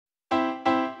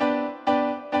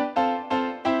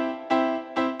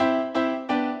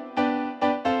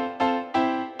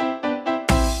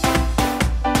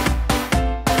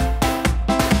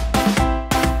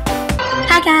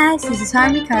guys, this is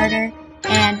Harvey Carter,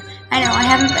 and I know I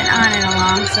haven't been on in a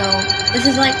long, so this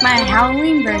is like my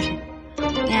Halloween version.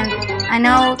 And I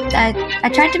know that I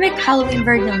tried to make a Halloween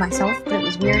version of myself, but it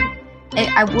was weird.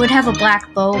 I would have a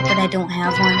black bow, but I don't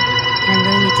have one, and I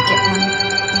really need to get one.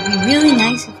 It would be really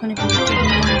nice if one of you could give me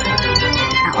one, but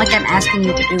not like I'm asking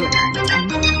you to do it or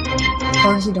anything. Of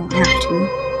course you don't have to.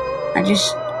 I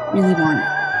just really want it.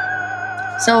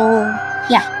 So,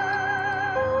 yeah.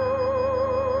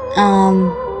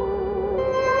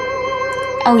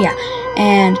 Oh yeah,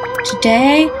 and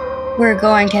today we're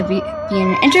going to be in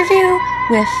an interview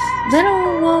with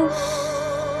Littleicywolf.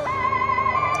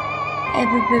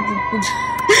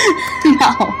 No,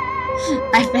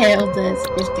 I failed this.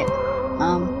 Just kidding.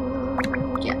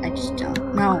 Yeah, I just don't.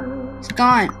 No, it's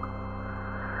gone.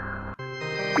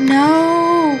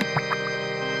 No.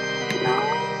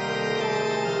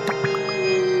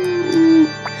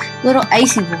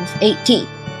 Littleicywolf18.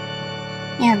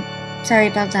 Yeah, sorry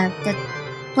about that.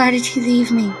 Why did he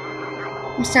leave me?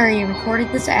 I'm sorry, I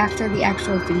recorded this after the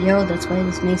actual video. That's why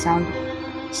this may sound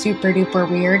super duper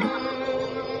weird.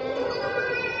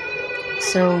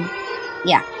 So,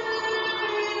 yeah.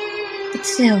 But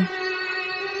still,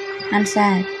 I'm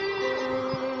sad.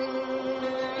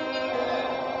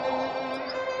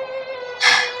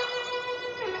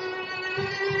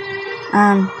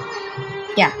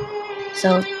 Yeah.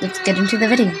 So, let's get into the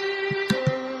video.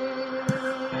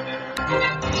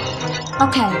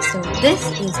 Okay, so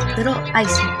this is Littleicywolf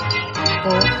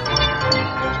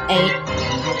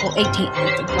 18.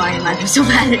 Why am I so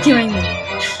bad at doing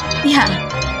this? Yeah.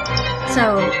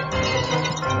 So,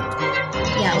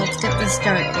 yeah, let's get this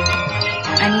started.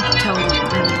 I need to tell them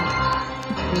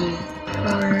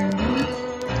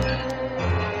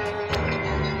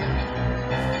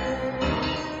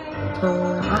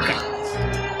okay.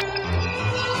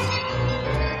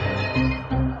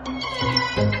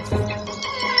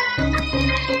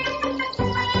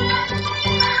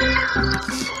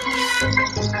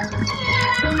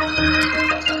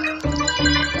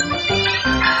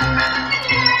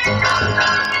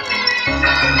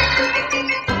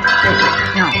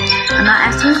 No, I'm not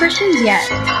asking questions yet.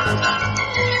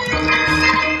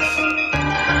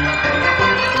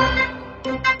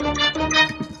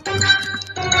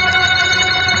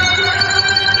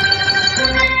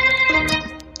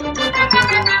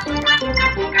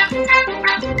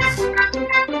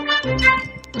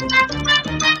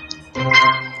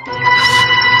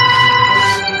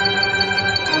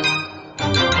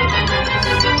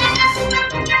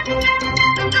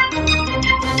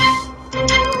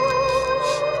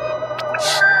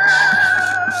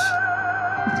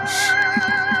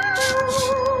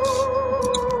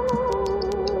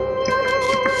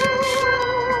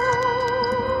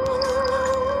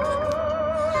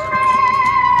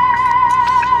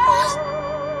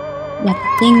 Yeah, the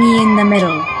thingy in the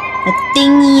middle. The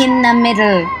thingy in the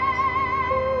middle.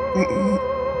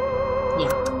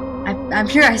 Yeah, I'm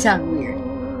sure I sound weird.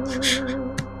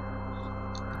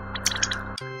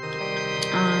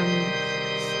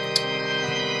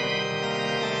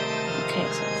 Okay,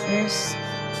 so first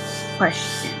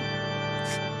question.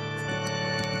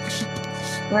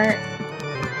 Where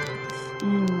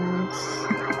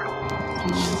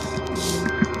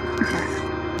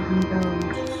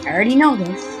I already know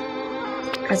this,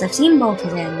 because I've seen both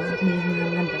of them with me and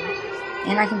remember.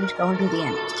 And I can just go into the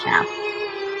animals tab.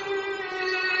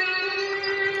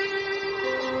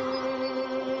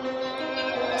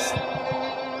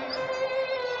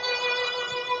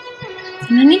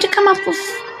 And I need to come up with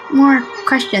more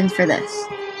questions for this.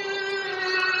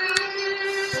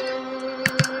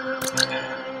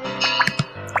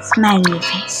 Smiley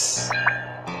face.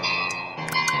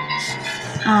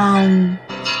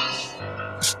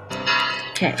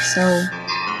 Okay, so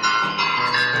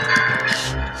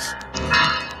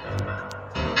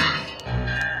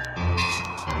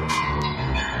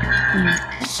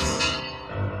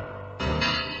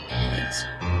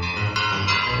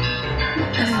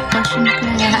what other questions can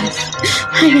I ask?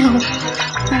 I know,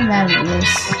 I'm bad at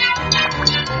this.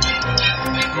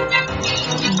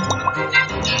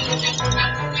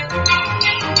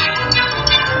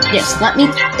 Yes, let me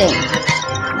think.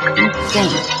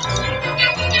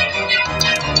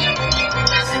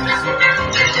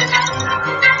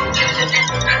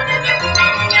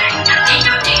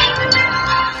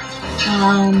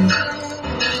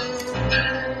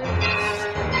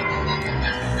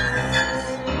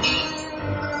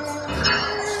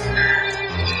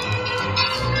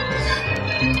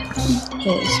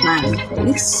 Okay, smiley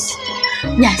face.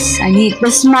 Yes, I need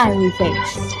the smiley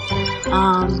face.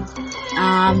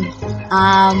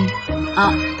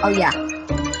 Oh yeah.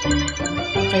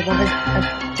 Okay, what was was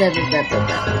that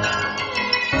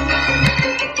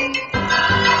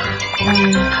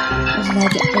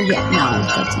it? Oh yeah, no,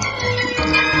 that's it.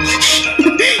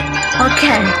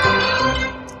 Okay.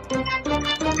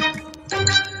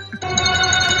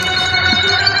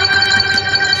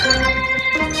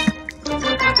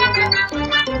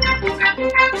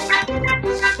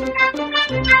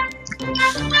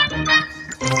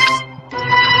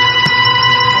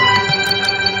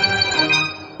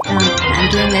 I'm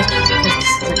doing this because this is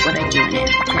like what I do in it.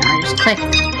 Okay, I just click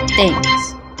things.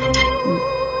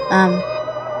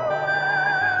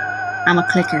 I'm a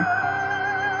clicker.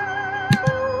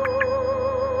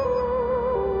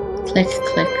 Click,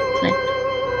 click, click.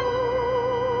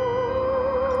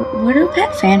 What do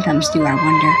pet phantoms do, I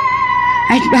wonder?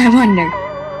 I wonder.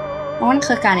 I want to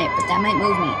click on it, but that might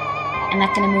move me. I'm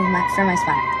not going to move from my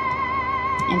spot.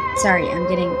 And sorry, I'm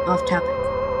getting off topic.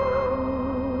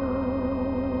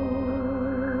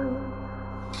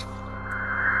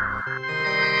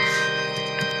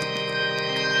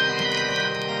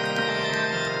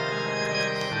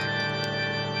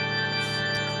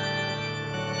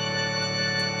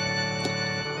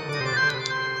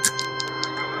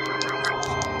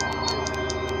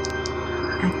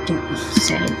 Actor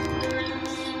say.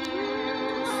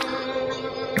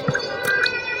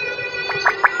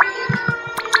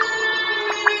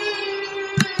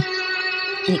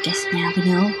 I guess now we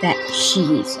know that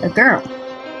she's a girl.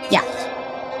 Yeah.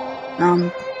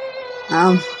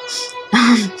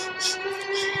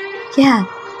 Yeah.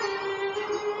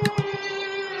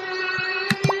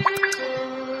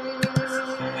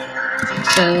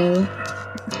 So.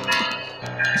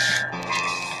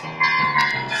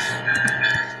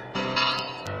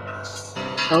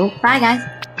 Oh, bye guys.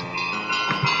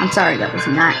 I'm sorry, that was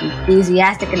not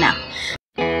enthusiastic enough.